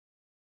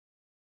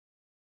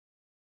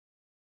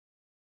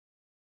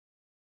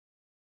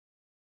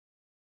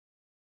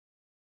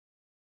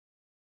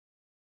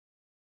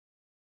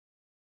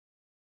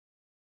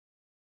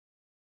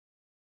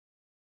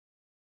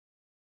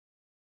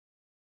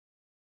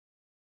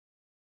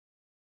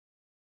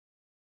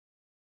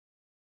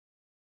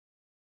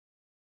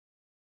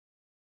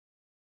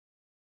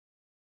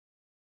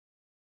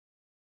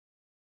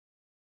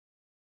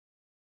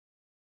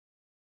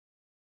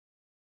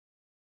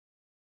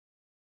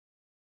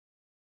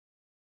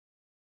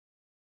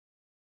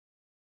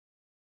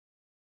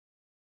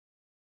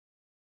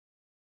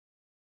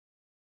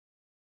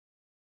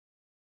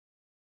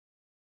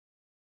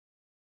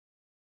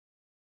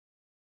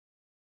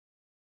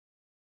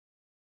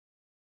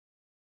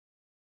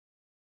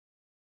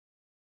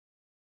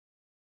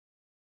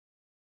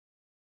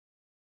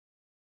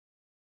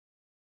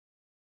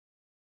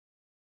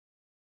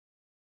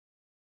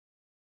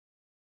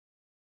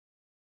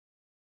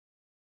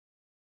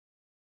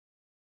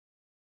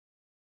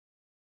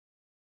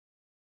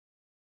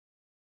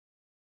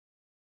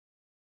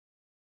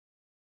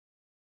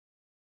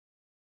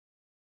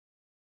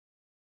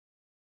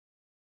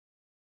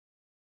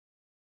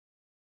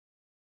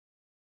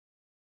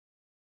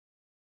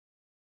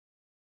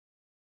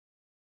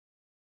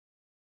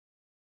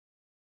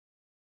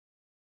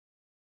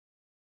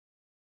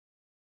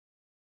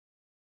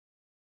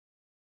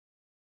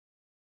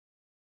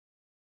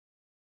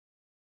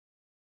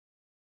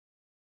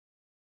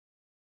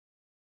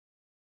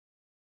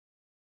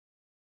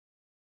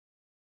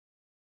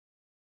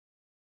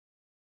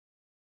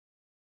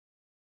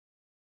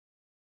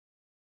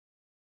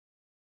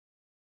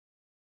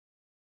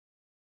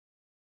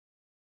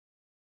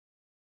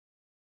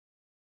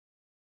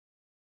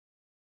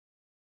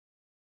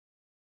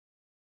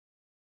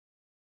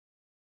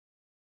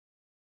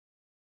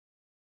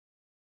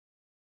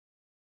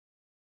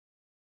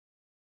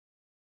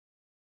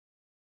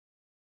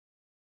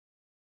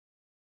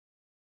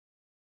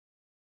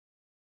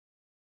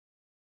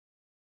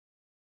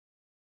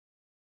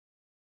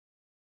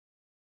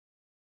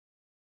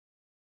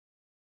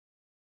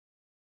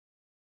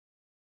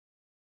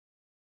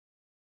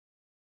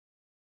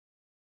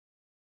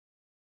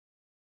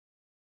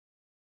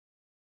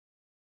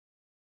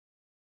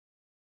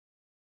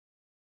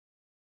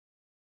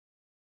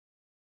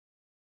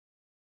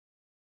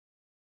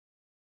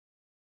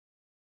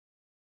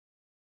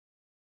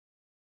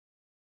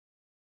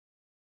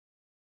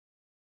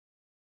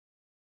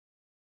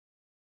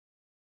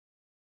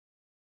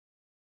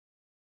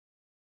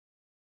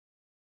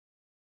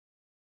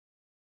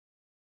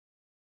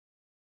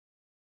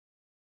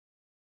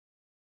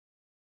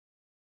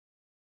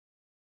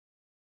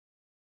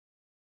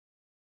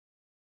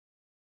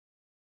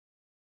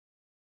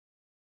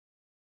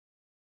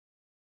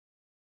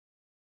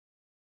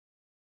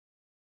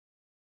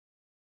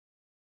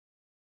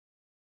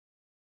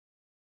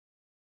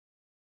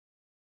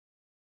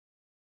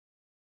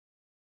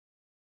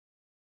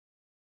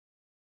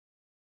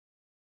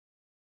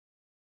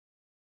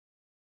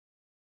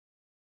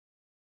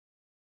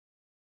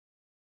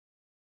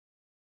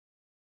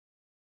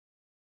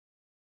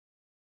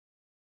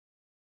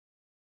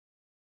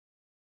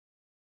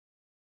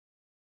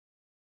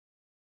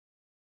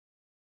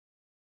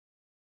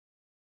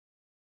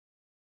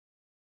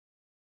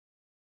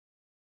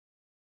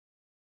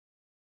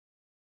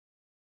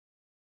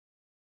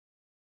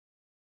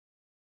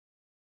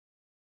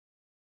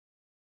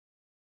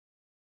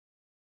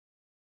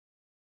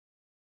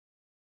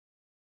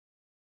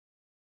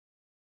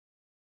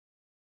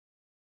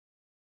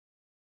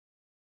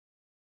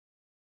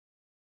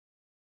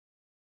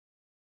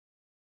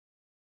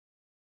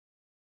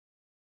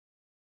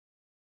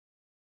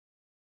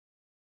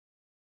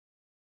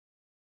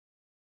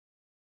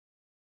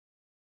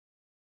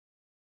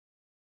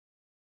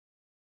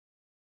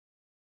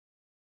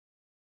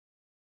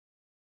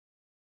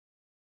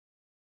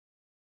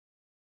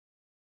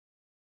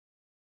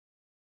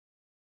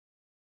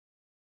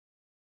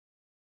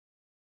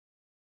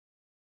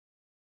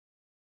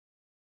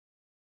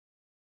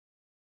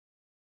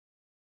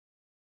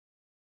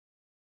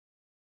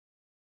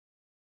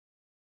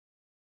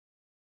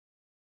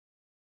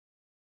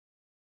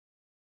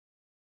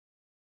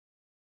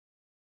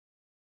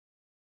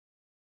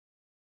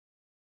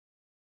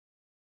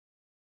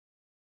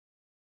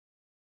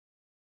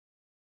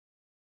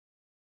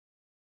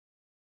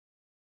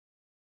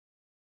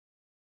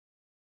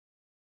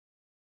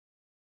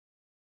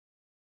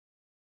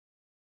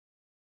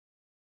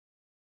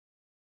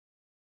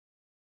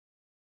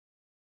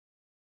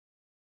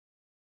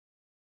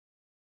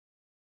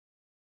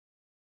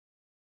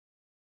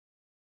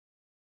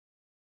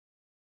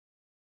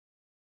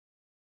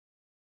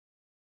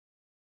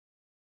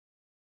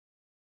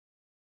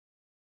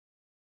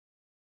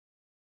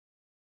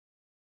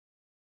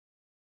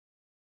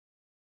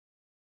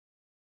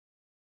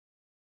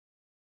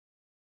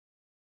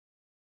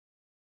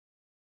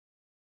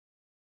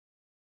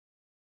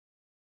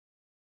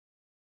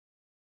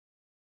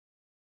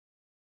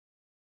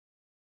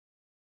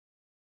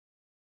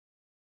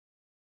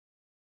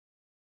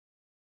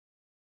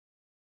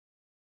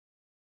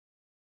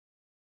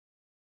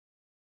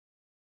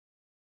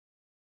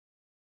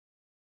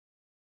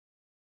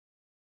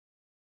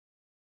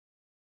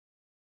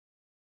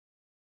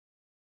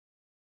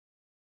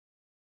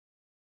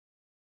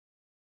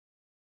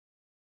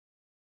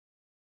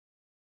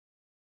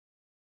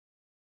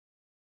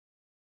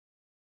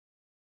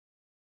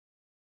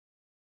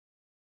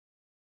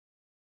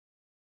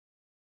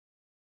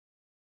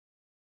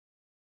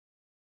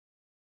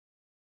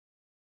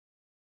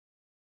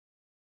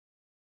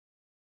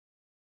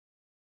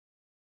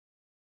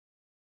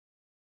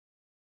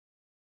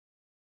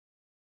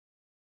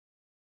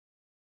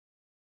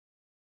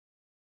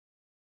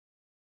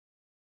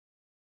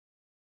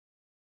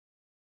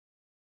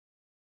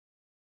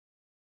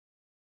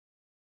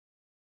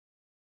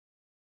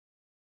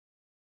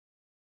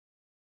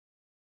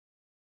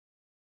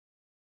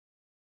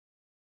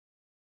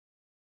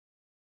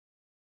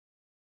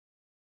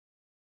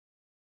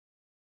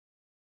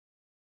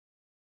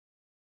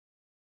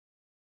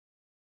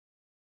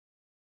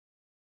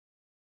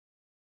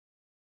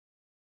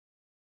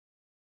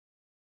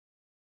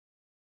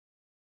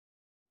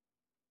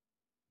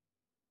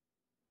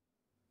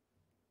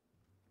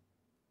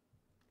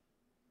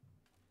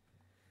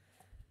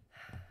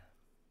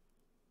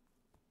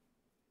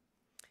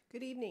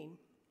Good evening.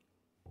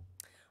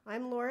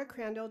 I'm Laura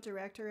Crandall,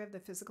 Director of the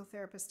Physical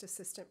Therapist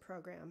Assistant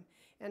Program,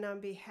 and on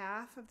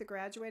behalf of the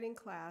graduating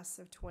class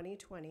of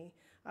 2020,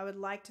 I would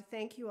like to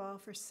thank you all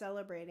for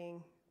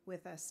celebrating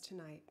with us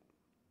tonight.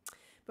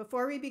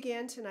 Before we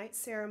begin tonight's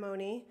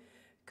ceremony,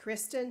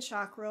 Kristen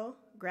Chockrell,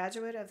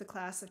 graduate of the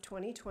class of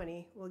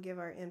 2020, will give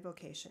our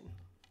invocation.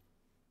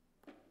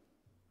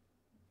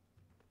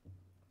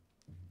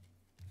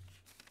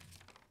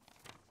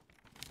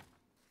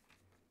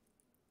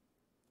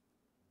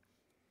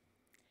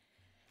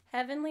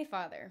 Heavenly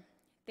Father,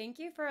 thank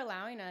you for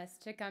allowing us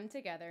to come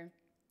together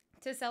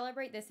to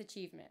celebrate this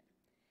achievement.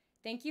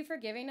 Thank you for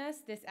giving us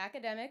this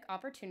academic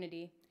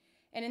opportunity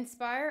and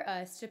inspire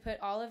us to put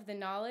all of the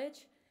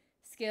knowledge,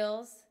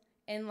 skills,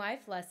 and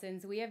life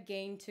lessons we have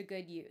gained to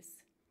good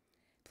use.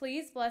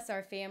 Please bless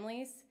our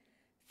families,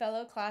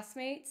 fellow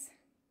classmates,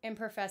 and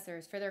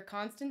professors for their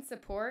constant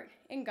support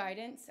and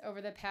guidance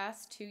over the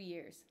past 2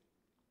 years.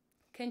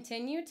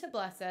 Continue to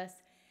bless us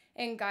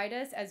and guide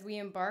us as we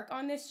embark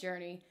on this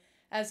journey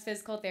as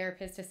physical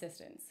therapist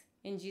assistants.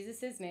 In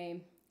Jesus'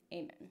 name,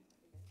 amen.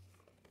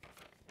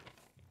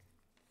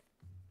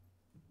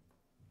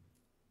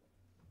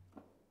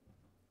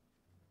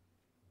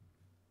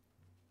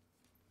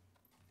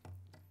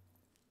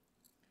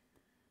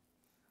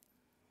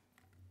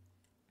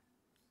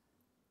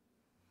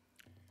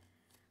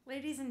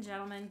 Ladies and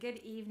gentlemen, good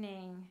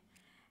evening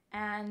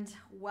and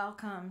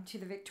welcome to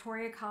the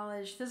Victoria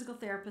College Physical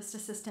Therapist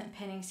Assistant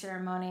Pinning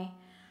Ceremony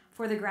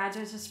for the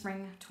Graduates of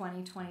Spring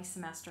 2020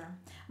 semester.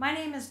 My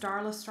name is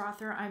Darla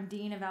Strother. I'm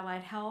Dean of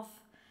Allied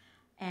Health,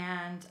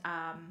 and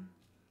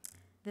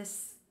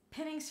this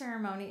pinning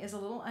ceremony is a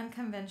little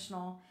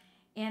unconventional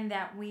in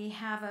that we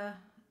have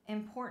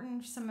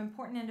some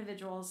important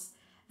individuals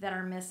that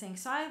are missing.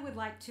 So I would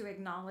like to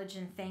acknowledge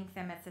and thank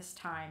them at this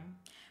time.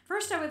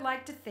 First, I would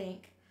like to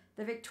thank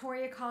the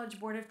Victoria College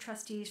Board of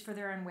Trustees for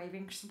their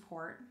unwavering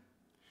support.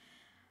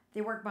 They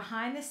work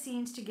behind the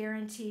scenes to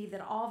guarantee that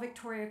all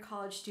Victoria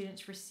College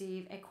students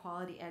receive a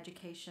quality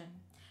education.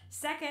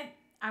 Second,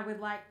 I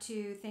would like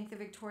to thank the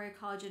Victoria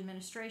College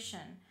administration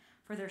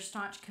for their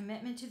staunch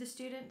commitment to the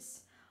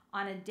students.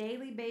 On a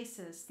daily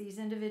basis, these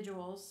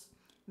individuals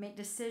make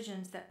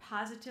decisions that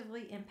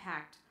positively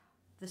impact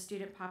the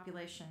student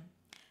population.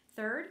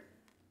 Third,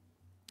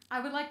 I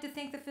would like to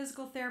thank the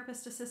Physical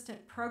Therapist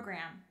Assistant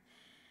Program,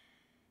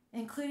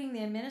 including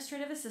the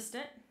administrative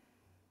assistant,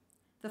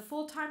 the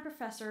full-time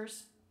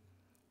professors,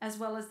 as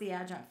well as the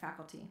adjunct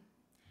faculty.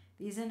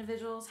 These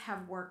individuals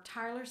have worked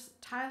tirelessly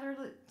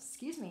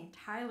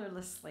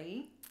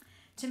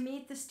to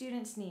meet the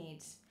students'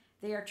 needs.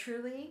 They are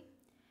truly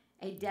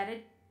a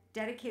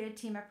dedicated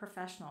team of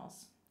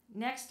professionals.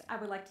 Next, I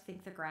would like to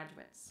thank the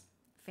graduates,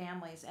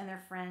 families, and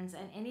their friends,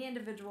 and any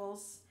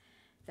individuals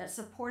that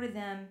supported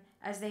them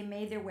as they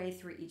made their way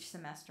through each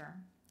semester.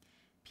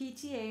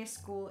 PTA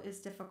school is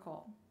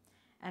difficult,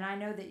 and I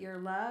know that your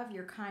love,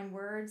 your kind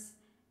words,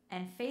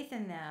 and faith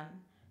in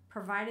them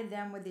provided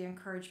them with the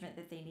encouragement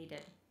that they needed.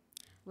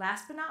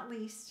 Last but not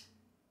least,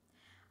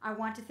 I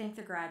want to thank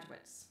the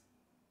graduates.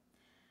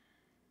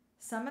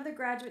 Some of the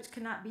graduates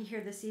could not be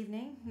here this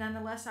evening.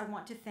 Nonetheless, I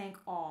want to thank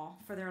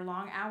all for their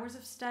long hours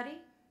of study,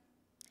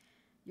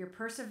 your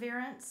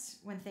perseverance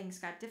when things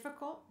got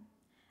difficult,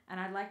 and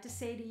I'd like to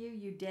say to you,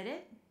 you did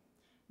it,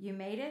 you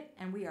made it,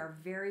 and we are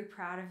very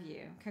proud of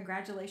you.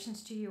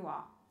 Congratulations to you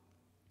all.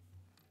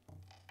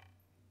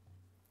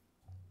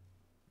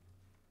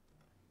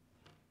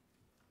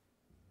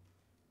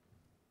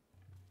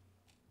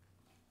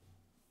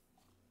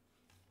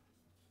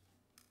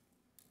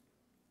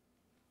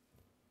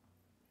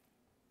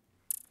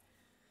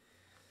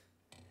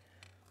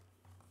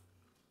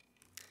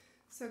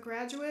 So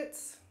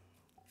graduates,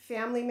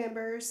 family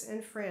members,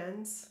 and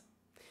friends,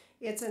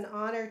 it's an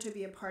honor to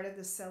be a part of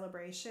this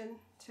celebration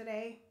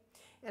today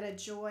and a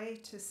joy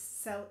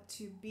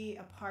to be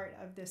a part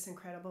of this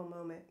incredible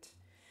moment.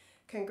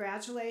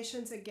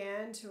 Congratulations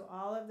again to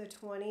all of the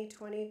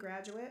 2020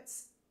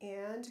 graduates,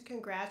 and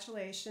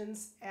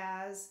congratulations,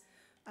 as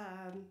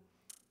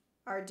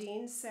our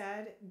dean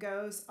said,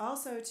 goes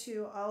also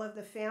to all of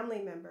the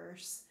family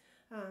members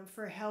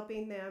for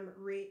helping them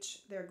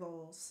reach their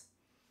goals.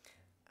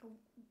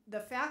 The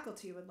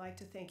faculty would like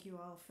to thank you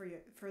all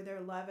for their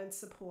love and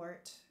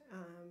support,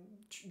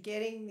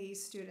 getting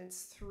these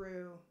students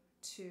through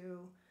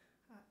to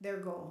their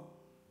goal.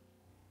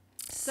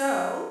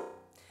 So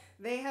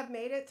they have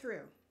made it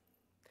through,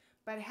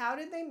 but how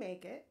did they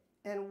make it,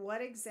 and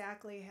what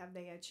exactly have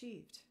they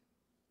achieved?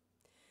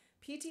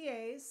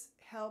 PTAs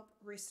help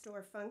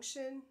restore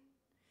function,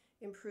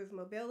 improve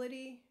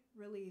mobility,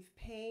 relieve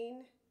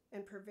pain,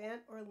 and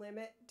prevent or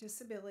limit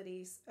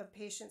disabilities of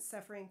patients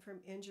suffering from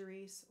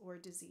injuries or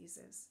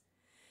diseases.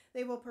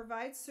 They will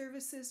provide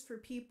services for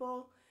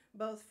people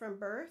both from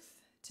birth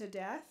to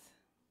death,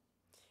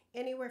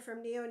 anywhere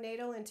from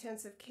neonatal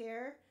intensive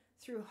care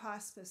through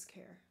hospice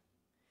care.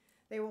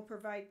 They will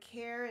provide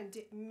care in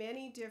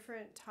many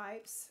different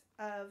types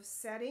of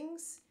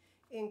settings,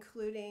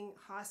 including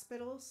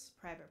hospitals,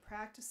 private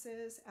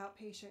practices,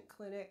 outpatient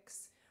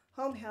clinics,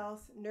 home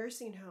health,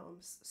 nursing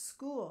homes,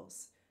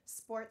 schools,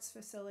 sports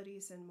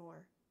facilities, and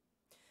more.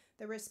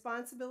 The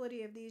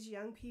responsibility of these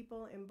young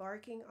people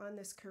embarking on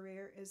this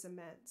career is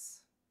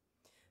immense.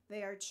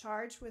 They are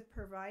charged with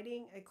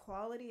providing a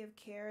quality of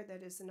care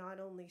that is not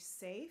only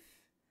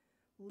safe,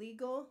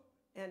 legal,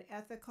 and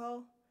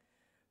ethical,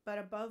 but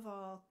above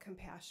all,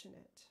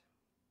 compassionate.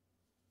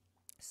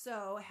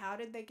 So, how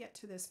did they get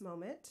to this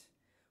moment?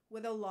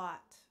 With a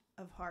lot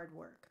of hard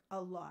work,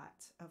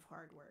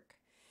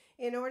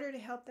 In order to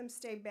help them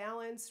stay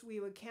balanced, we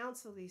would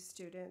counsel these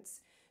students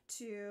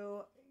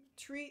to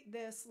treat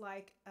this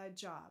like a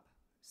job.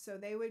 So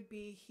they would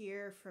be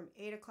here from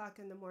 8 o'clock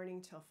in the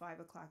morning till 5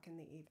 o'clock in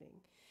the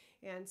evening.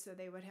 And so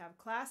they would have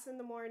class in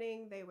the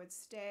morning, they would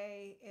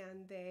stay,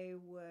 and they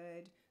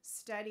would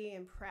study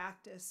and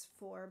practice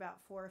for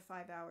about 4 or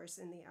 5 hours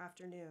in the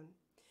afternoon.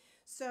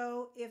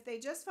 So if they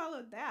just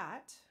followed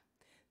that,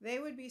 they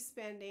would be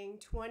spending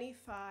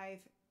 25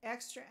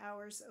 extra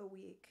hours a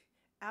week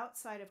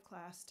outside of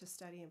class to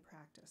study and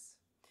practice.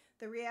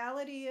 The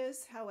reality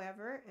is,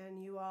 however,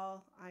 and you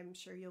all, I'm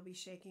sure you'll be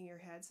shaking your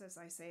heads as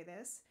I say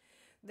this,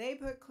 they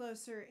put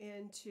closer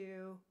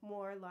into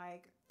more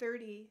like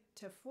 30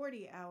 to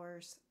 40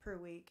 hours per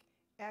week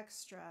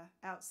extra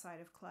outside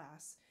of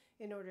class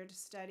in order to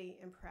study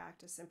and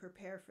practice and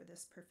prepare for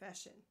this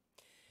profession.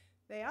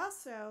 They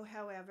also,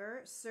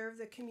 however, serve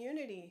the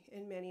community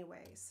in many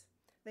ways.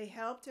 They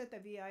helped at the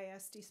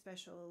VISD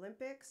Special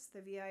Olympics, the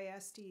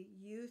VISD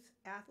Youth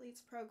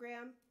Athletes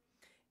Program,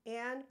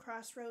 and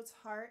Crossroads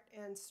Heart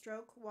and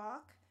Stroke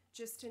Walk,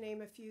 just to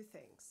name a few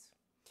things.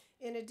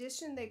 In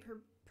addition, they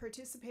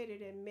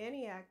participated in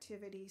many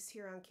activities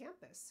here on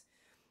campus.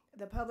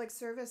 The Public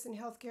Service and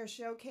Healthcare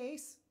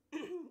Showcase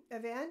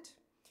event,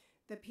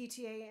 the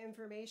PTA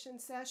information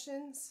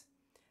sessions,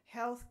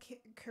 Health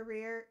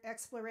Career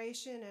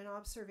Exploration and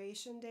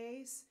Observation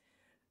Days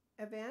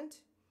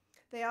event.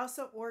 They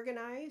also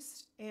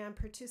organized and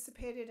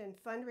participated in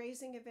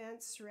fundraising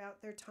events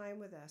throughout their time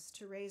with us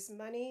to raise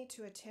money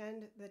to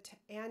attend the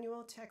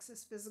annual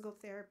Texas Physical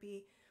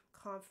Therapy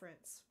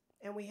Conference.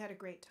 And we had a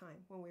great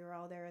time when we were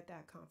all there at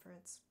that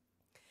conference.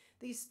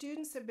 These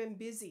students have been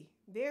busy,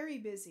 very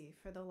busy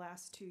for the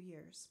last 2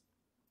 years.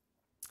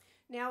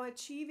 Now,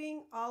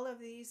 achieving all of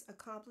these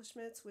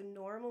accomplishments would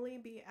normally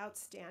be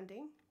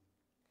outstanding.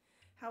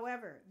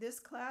 However,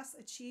 this class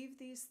achieved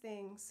these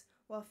things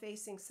while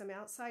facing some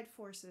outside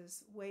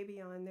forces way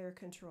beyond their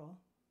control.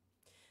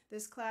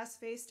 This class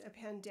faced a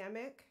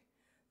pandemic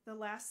the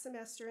last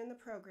semester in the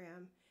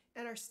program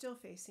and are still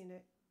facing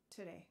it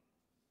today.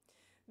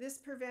 This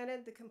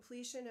prevented the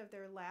completion of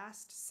their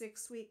last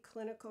 6-week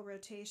clinical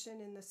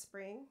rotation in the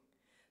spring.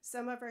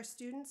 Some of our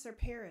students are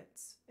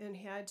parents and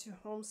had to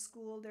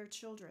homeschool their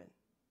children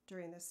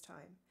during this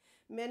time.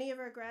 Many of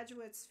our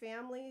graduates'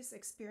 families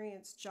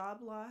experienced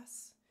job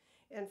loss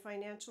and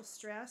financial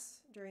stress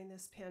during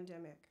this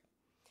pandemic.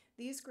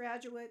 These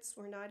graduates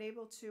were not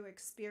able to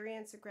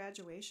experience a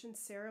graduation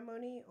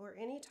ceremony or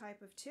any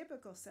type of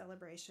typical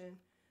celebration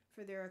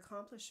for their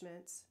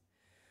accomplishments.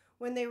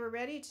 When they were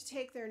ready to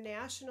take their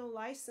national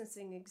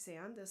licensing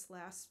exam this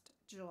last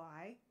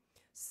July,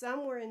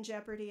 some were in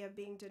jeopardy of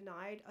being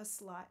denied a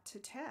slot to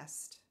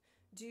test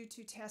due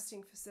to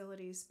testing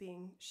facilities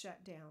being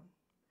shut down.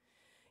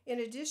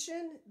 In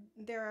addition,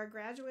 there are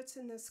graduates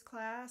in this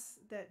class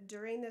that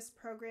during this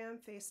program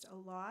faced a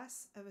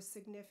loss of a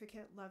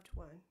significant loved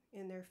one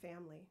in their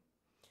family,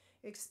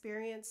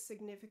 experienced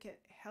significant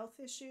health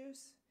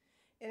issues,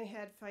 and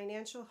had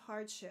financial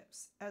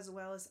hardships as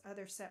well as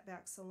other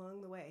setbacks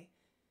along the way.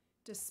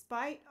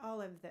 Despite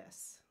all of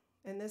this,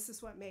 and this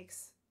is what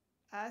makes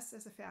us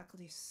as a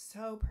faculty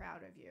so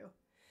proud of you,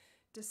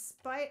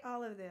 despite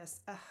all of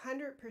this,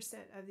 100%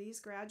 of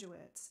these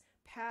graduates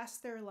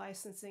passed their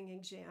licensing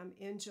exam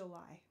in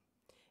July,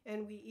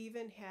 and we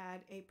even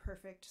had a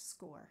perfect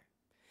score.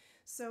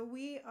 So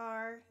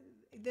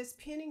this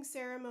pinning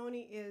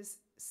ceremony is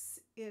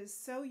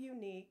so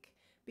unique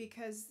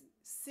because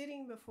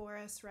sitting before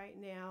us right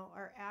now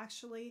are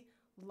actually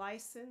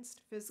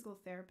licensed physical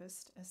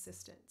therapist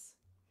assistants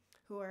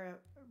who are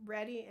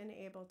ready and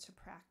able to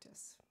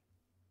practice.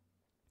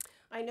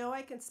 I know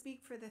I can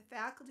speak for the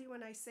faculty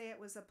when I say it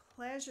was a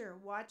pleasure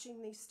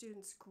watching these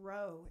students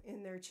grow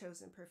in their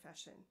chosen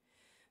profession,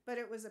 but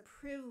it was a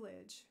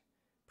privilege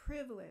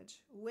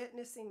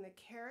witnessing the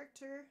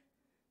character,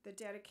 the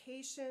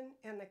dedication,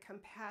 and the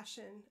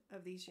compassion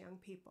of these young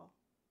people.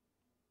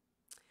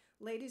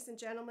 Ladies and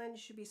gentlemen, you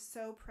should be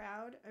so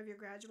proud of your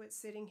graduates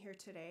sitting here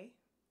today.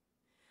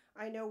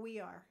 I know we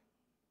are.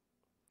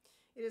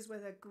 It is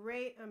with a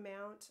great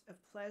amount of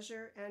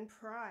pleasure and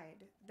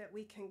pride that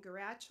we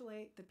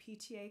congratulate the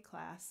PTA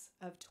class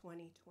of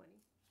 2020.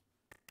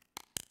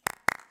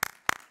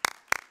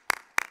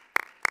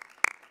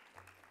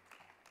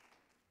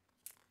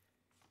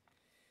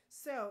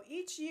 So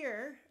each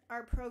year,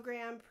 our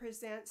program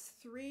presents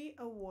 3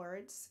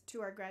 awards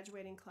to our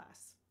graduating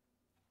class.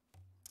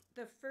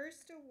 The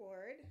first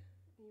award,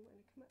 you want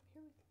to come up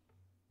here?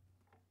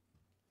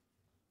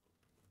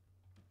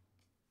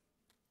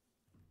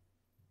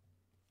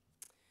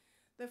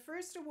 The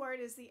first award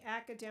is the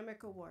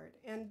Academic Award,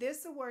 and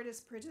this award is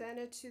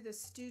presented to the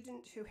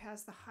student who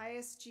has the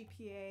highest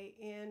GPA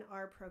in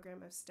our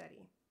program of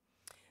study.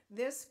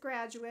 This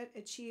graduate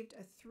achieved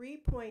a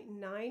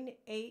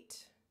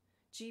 3.98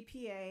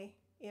 GPA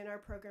in our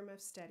program of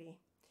study,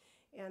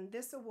 and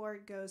this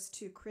award goes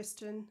to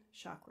Kristen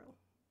Shockrell,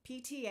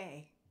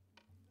 PTA.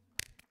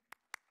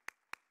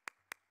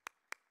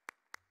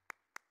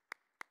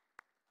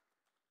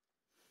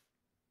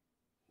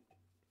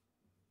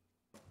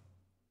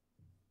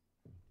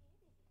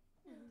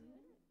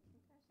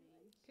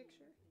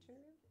 Picture, turn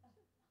around.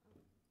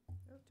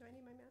 Oh, do I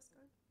need my mask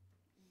on?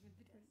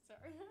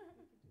 Sorry.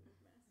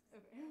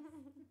 Okay.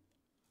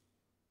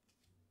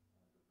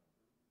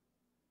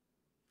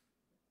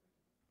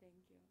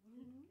 Thank you.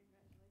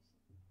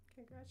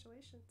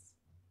 Congratulations.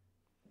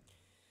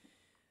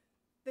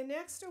 The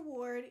next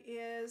award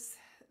is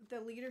the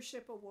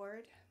Leadership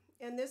Award,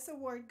 and this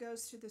award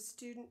goes to the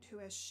student who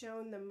has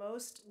shown the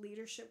most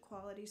leadership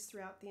qualities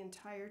throughout the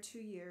entire 2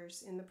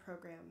 years in the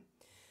program.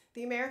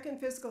 The American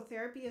Physical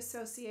Therapy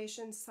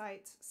Association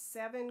cites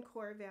 7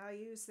 core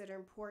values that are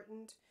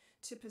important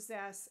to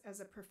possess as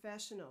a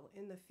professional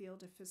in the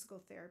field of physical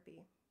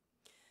therapy.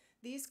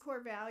 These core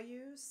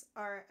values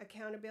are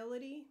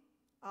accountability,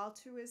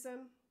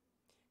 altruism,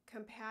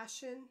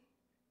 compassion,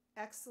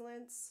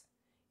 excellence,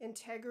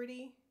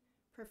 integrity,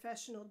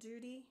 professional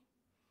duty,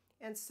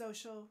 and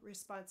social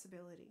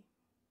responsibility.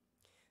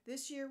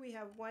 This year we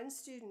have one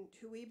student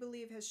who we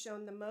believe has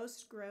shown the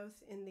most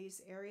growth in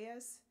these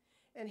areas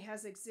and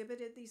has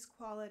exhibited these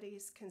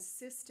qualities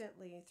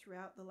consistently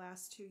throughout the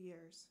last 2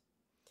 years.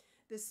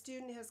 The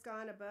student has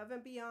gone above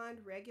and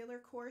beyond regular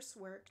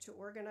coursework to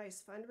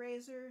organize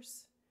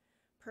fundraisers,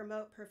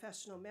 promote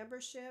professional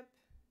membership,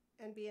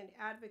 and be an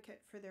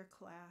advocate for their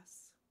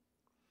class.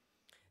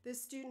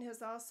 This student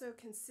has also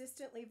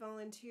consistently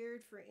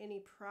volunteered for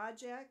any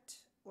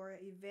project or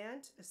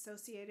event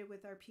associated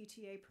with our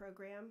PTA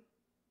program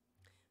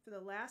for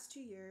the last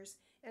 2 years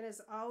and is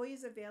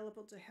always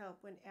available to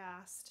help when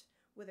asked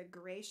with a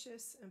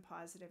gracious and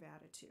positive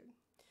attitude.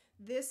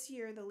 This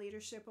year, the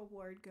Leadership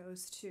Award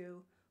goes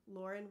to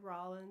Lauren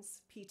Rollins,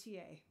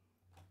 PTA.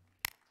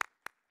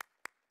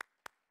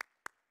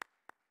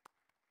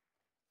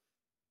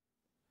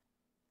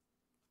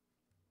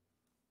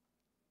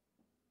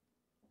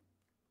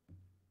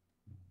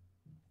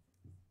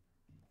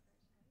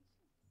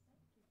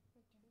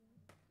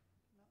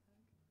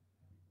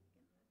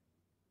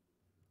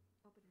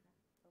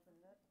 Open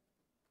it up.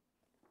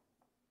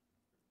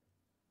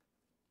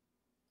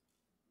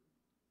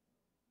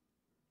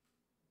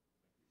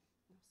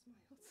 No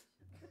smiles.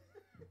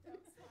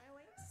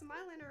 Smiling.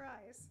 Smile in her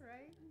eyes,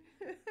 right?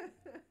 Yeah,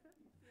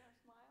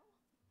 smile.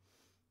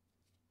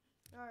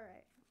 All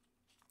right.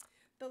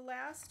 The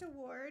last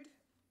award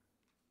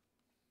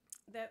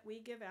that we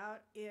give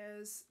out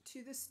is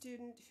to the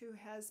student who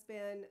has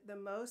been the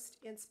most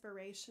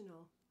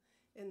inspirational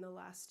in the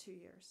last 2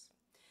 years.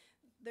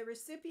 The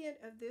recipient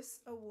of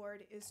this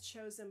award is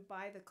chosen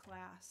by the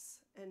class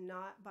and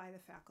not by the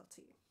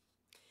faculty.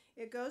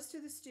 It goes to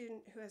the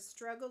student who has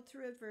struggled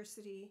through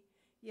adversity,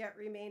 yet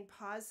remained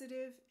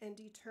positive and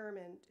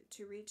determined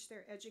to reach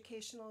their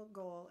educational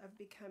goal of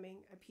becoming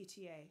a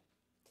PTA.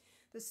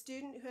 The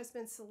student who has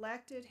been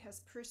selected has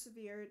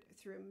persevered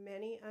through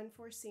many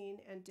unforeseen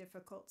and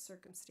difficult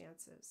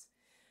circumstances.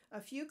 A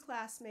few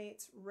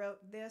classmates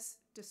wrote this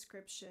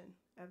description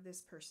of this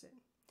person: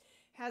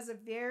 has a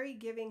very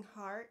giving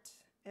heart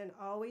and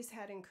always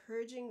had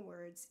encouraging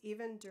words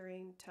even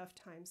during tough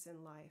times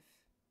in life.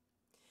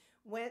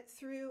 Went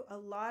through a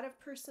lot of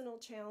personal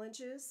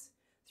challenges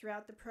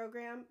throughout the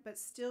program, but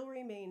still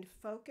remained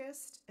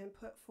focused and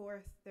put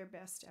forth their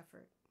best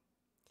effort.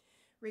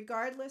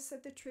 Regardless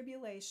of the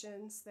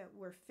tribulations that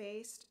were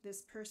faced,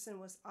 this person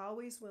was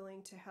always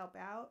willing to help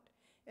out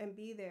and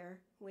be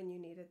there when you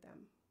needed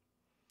them.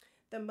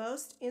 The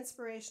most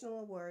inspirational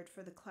award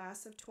for the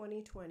class of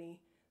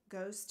 2020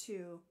 goes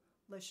to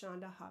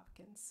LaShonda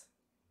Hopkins.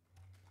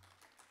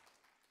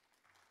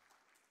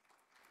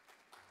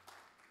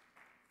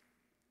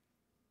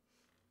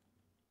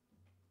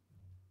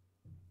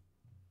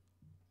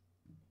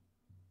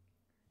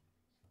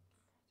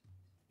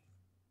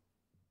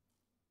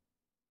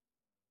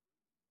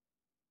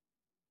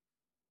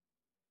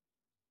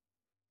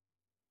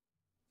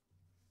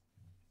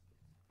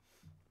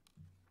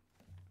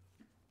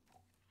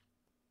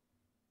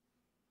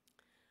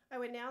 I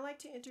would now like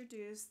to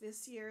introduce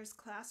this year's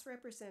class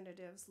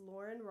representatives,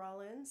 Lauren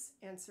Rollins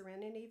and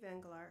Serenity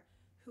Venglar,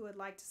 who would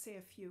like to say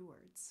a few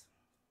words.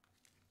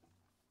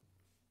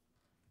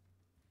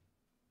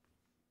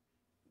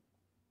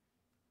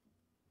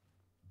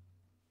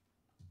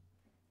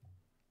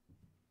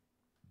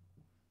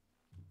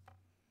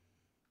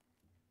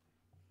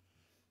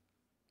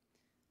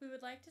 We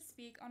would like to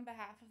speak on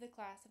behalf of the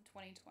class of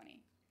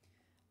 2020.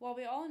 While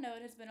we all know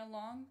it has been a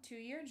long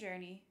 2-year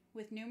journey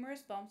with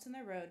numerous bumps in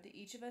the road that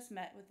each of us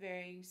met with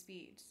varying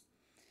speeds,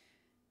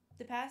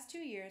 the past 2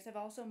 years have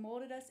also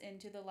molded us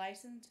into the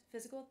licensed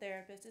physical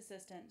therapist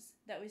assistants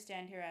that we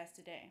stand here as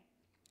today.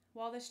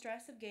 While the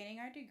stress of gaining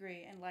our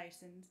degree and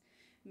license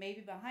may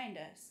be behind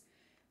us,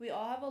 we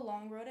all have a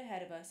long road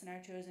ahead of us in our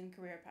chosen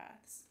career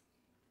paths.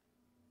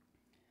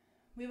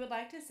 We would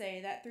like to say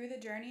that through the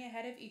journey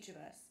ahead of each of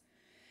us,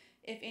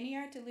 if any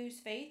are to lose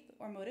faith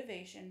or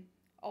motivation,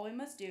 all we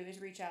must do is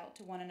reach out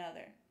to one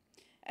another,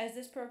 as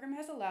this program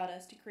has allowed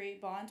us to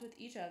create bonds with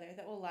each other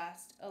that will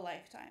last a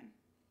lifetime.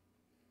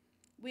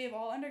 We have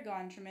all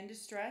undergone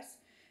tremendous stress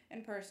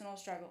and personal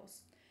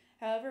struggles.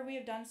 However, we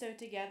have done so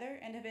together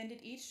and have ended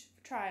each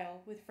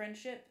trial with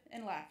friendship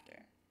and laughter.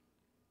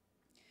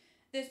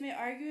 This may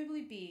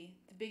arguably be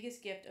the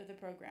biggest gift of the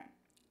program,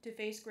 to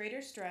face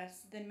greater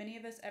stress than many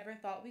of us ever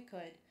thought we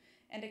could,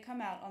 and to come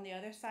out on the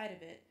other side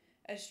of it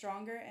as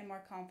stronger and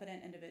more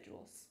confident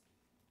individuals.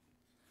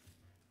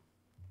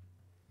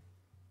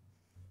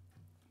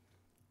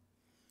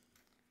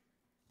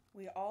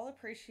 We all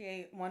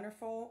appreciate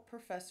wonderful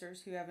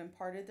professors who have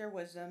imparted their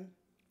wisdom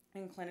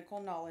and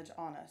clinical knowledge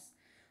on us.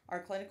 Our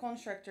clinical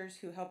instructors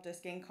who helped us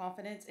gain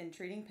confidence in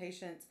treating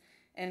patients,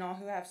 and all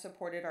who have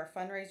supported our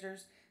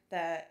fundraisers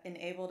that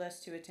enabled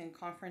us to attend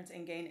conference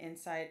and gain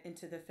insight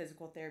into the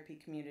physical therapy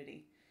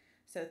community.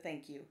 So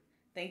thank you.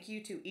 Thank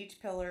you to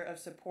each pillar of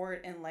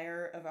support and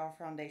layer of our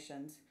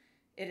foundations.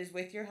 It is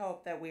with your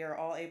help that we are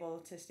all able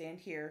to stand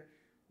here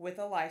with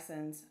a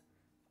license,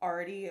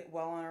 already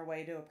well on our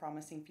way to a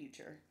promising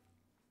future.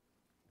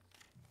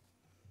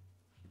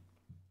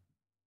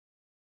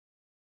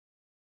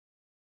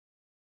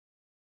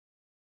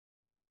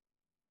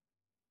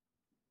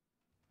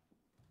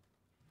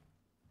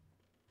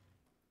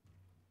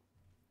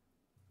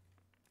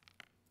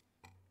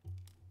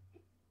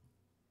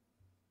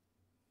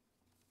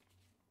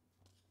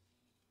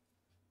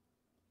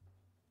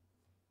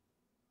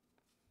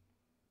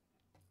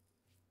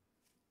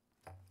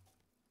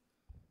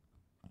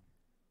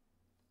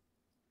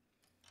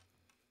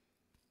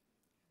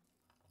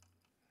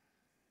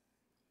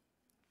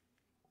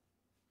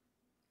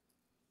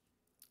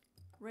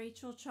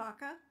 Rachel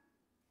Chaka.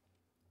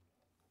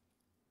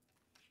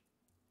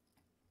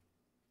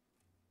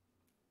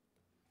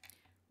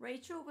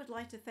 Rachel would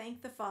like to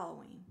thank the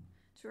following: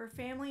 to her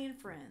family and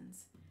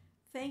friends.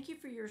 Thank you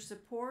for your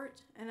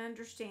support and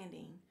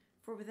understanding,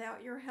 for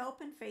without your help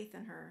and faith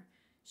in her,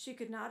 she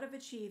could not have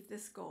achieved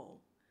this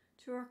goal.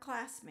 To her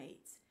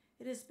classmates,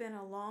 it has been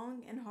a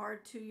long and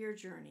hard 2-year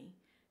journey.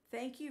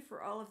 Thank you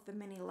for all of the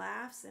many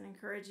laughs and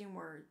encouraging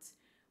words.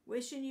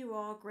 Wishing you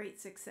all great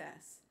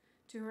success.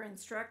 To her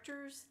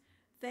instructors,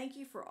 thank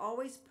you for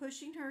always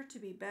pushing her to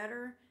be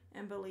better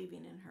and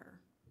believing in her.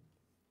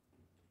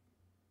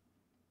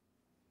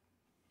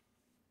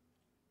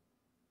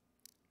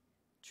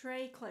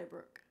 Trey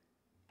Claybrook.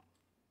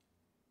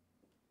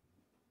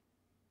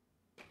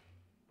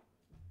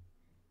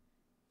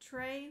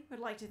 Trey would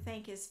like to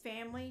thank his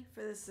family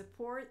for the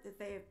support that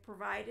they have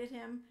provided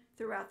him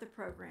throughout the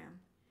program.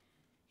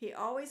 He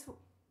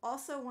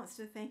also wants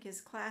to thank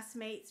his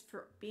classmates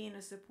for being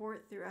a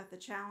support throughout the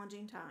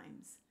challenging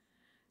times.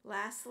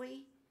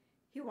 Lastly,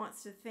 he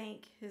wants to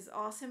thank his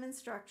awesome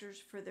instructors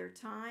for their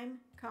time,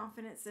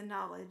 confidence, and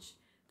knowledge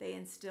they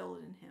instilled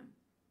in him.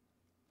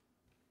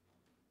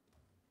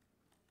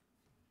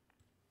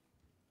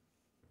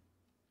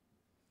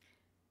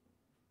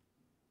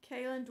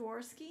 Kaylin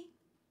Dworsky.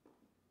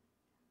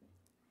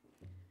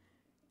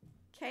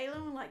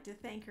 Kaylin would like to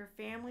thank her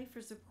family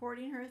for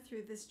supporting her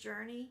through this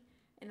journey,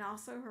 and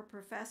also her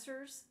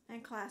professors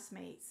and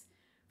classmates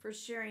for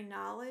sharing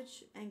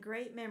knowledge and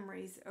great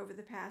memories over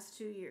the past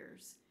 2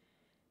 years.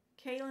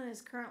 Kaylin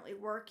is currently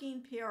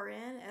working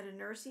PRN at a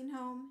nursing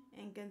home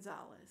in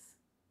Gonzales.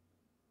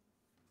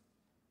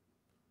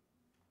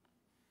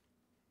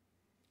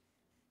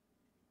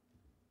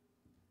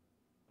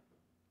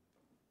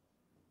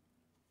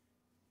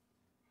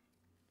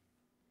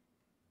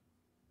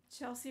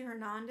 Chelsea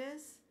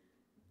Hernandez.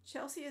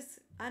 Chelsea is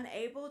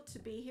unable to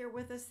be here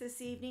with us this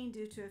evening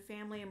due to a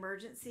family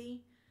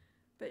emergency,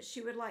 but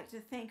she would like to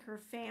thank her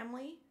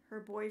family, her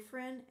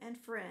boyfriend, and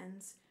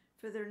friends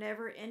for their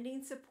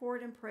never-ending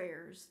support and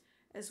prayers,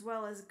 as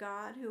well as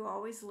God who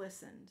always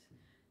listened.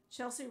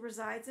 Chelsea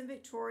resides in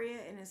Victoria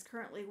and is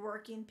currently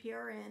working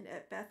PRN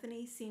at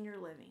Bethany Senior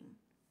Living.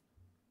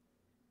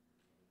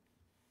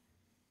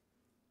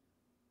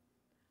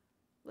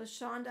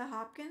 LaShonda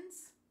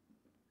Hopkins.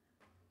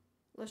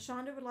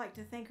 LaShonda would like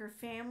to thank her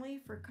family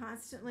for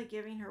constantly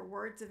giving her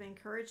words of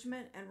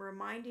encouragement and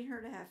reminding her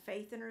to have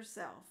faith in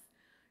herself.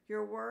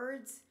 Your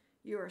words,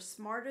 "You are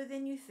smarter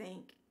than you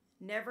think,"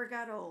 never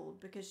got old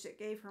because it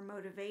gave her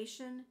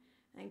motivation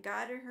and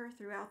guided her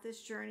throughout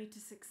this journey to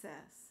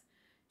success.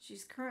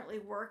 She's currently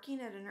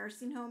working at a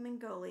nursing home in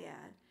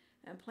Goliad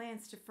and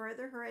plans to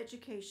further her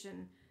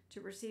education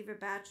to receive a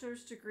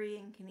bachelor's degree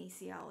in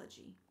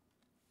kinesiology.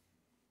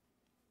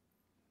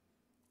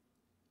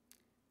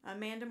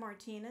 Amanda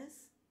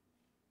Martinez.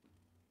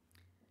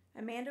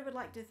 Amanda would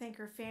like to thank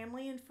her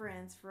family and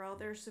friends for all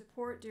their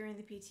support during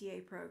the PTA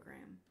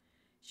program.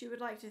 She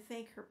would like to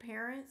thank her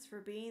parents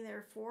for being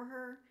there for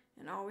her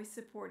and always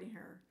supporting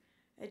her.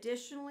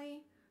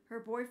 Additionally, her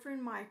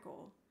boyfriend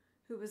Michael,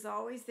 who was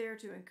always there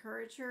to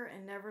encourage her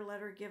and never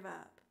let her give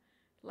up.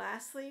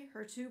 Lastly,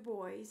 her two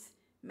boys,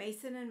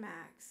 Mason and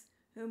Max,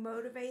 who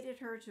motivated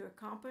her to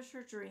accomplish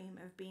her dream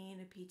of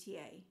being a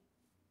PTA.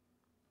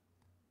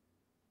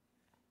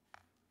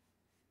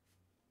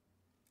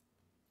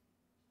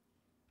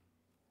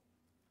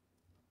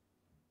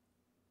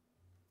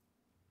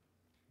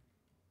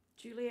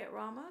 Juliet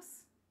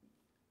Ramos.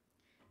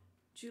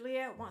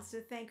 Juliet wants to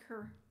thank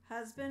her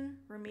husband,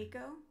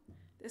 Ramiko.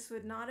 This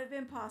would not have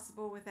been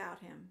possible without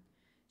him.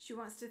 She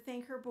wants to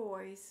thank her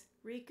boys,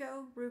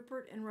 Rico,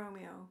 Rupert, and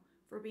Romeo,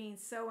 for being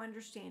so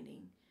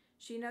understanding.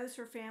 She knows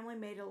her family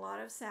made a lot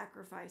of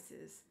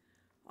sacrifices.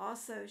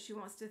 Also, she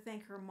wants to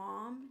thank her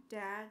mom,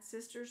 dad,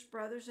 sisters,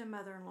 brothers, and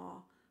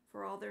mother-in-law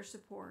for all their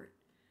support.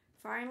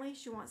 Finally,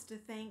 she wants to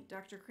thank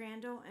Dr.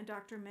 Crandall and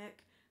Dr.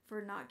 Mick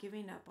for not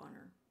giving up on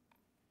her.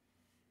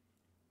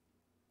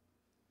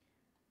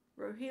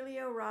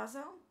 Rogelio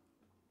Razo.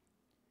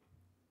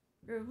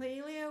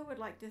 Rogelio would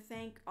like to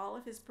thank all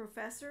of his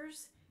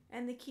professors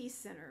and the Key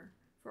Center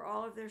for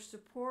all of their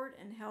support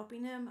and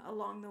helping him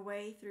along the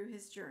way through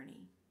his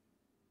journey.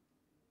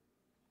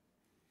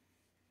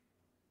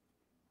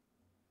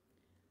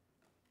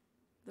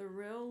 The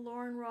real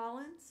Lauren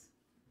Rollins.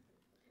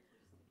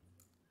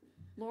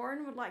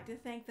 Lauren would like to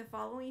thank the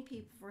following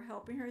people for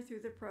helping her through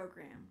the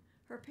program.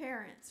 Her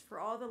parents for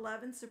all the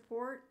love and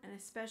support, and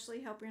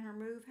especially helping her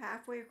move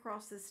halfway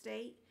across the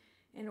state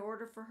in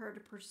order for her to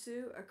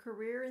pursue a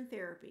career in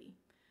therapy.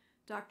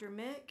 Dr.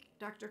 Mick,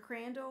 Dr.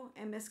 Crandall,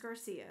 and Miss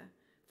Garcia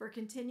for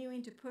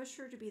continuing to push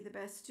her to be the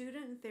best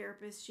student and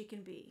therapist she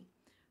can be.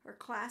 Her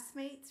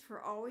classmates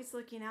for always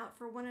looking out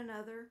for one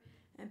another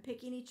and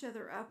picking each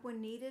other up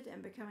when needed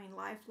and becoming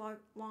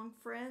lifelong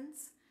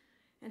friends.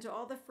 And to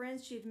all the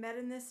friends she'd met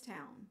in this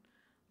town.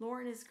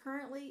 Lauren is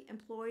currently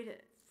employed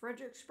at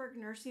Fredericksburg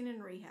Nursing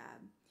and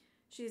Rehab.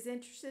 She is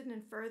interested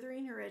in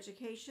furthering her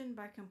education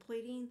by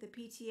completing the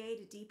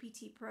PTA to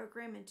DPT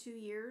program in 2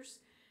 years.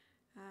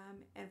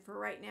 And for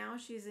right now,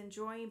 she is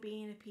enjoying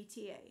being a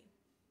PTA.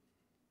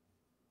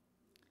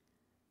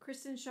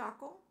 Kristen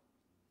Schockel.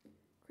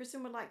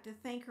 Kristen would like to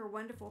thank her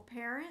wonderful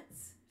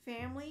parents,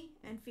 family,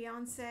 and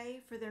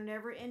fiance for their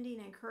never-ending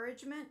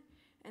encouragement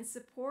and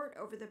support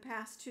over the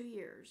past 2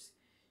 years.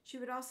 She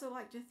would also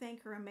like to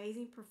thank her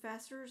amazing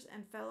professors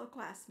and fellow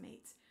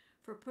classmates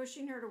for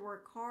pushing her to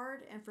work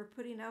hard and for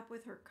putting up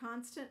with her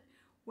constant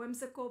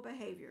whimsical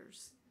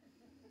behaviors.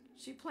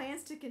 She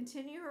plans to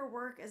continue her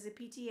work as a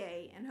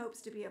PTA and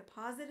hopes to be a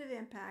positive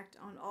impact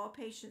on all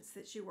patients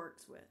that she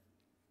works with.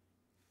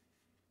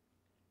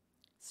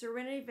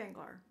 Serenity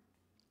Vengler.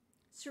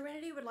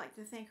 Serenity would like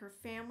to thank her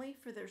family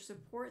for their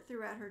support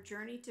throughout her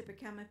journey to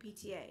become a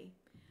PTA.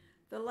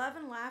 The love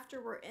and laughter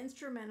were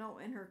instrumental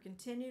in her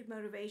continued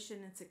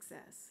motivation and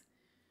success.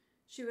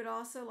 She would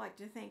also like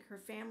to thank her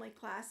family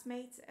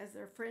classmates as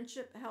their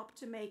friendship helped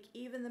to make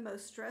even the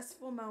most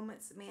stressful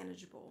moments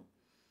manageable.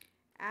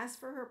 As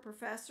for her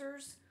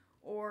professors,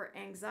 or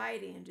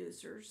anxiety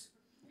inducers,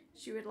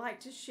 she would like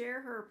to share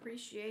her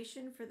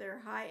appreciation for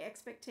their high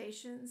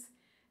expectations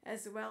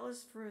as well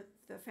as for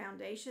the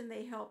foundation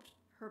they helped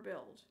her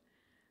build.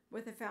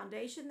 With the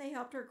foundation they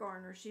helped her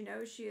garner, she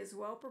knows she is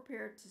well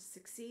prepared to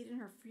succeed in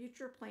her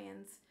future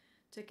plans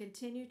to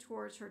continue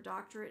towards her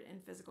doctorate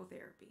in physical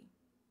therapy.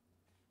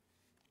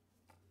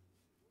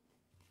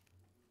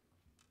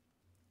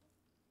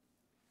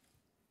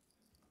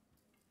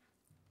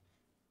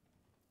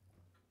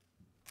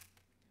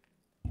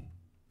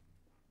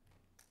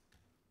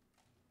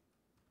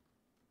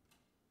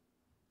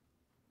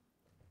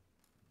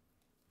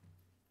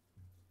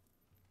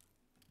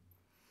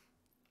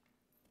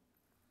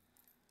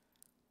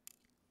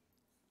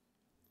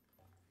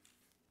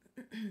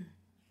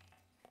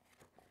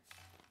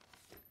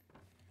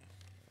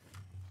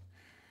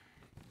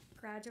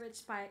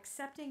 Graduates, by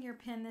accepting your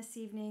pen this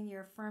evening,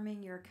 you're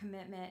affirming your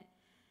commitment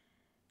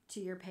to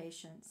your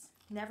patients.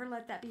 Never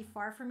let that be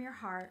far from your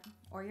heart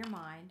or your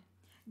mind.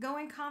 Go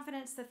in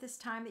confidence that this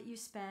time that you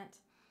spent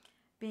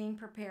being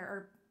prepared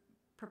or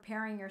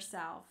preparing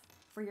yourself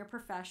for your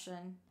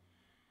profession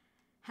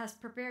has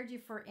prepared you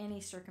for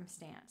any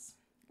circumstance.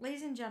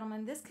 Ladies and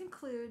gentlemen, this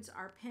concludes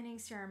our pinning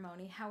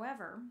ceremony.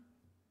 However,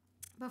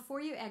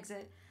 before you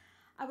exit,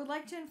 I would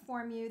like to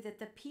inform you that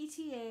the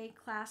PTA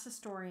class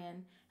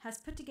historian has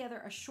put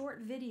together a short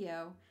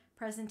video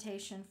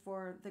presentation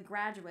for the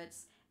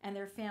graduates and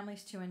their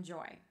families to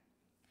enjoy.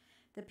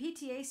 The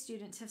PTA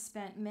students have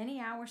spent many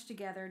hours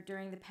together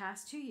during the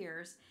past 2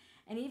 years,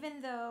 and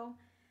even though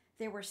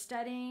they were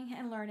studying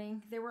and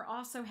learning, they were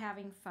also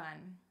having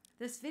fun.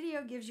 This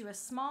video gives you a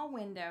small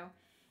window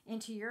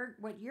into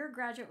what your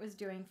graduate was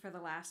doing for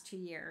the last 2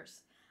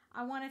 years.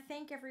 I want to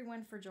thank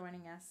everyone for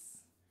joining us,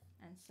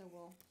 and so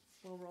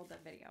we'll roll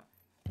that video.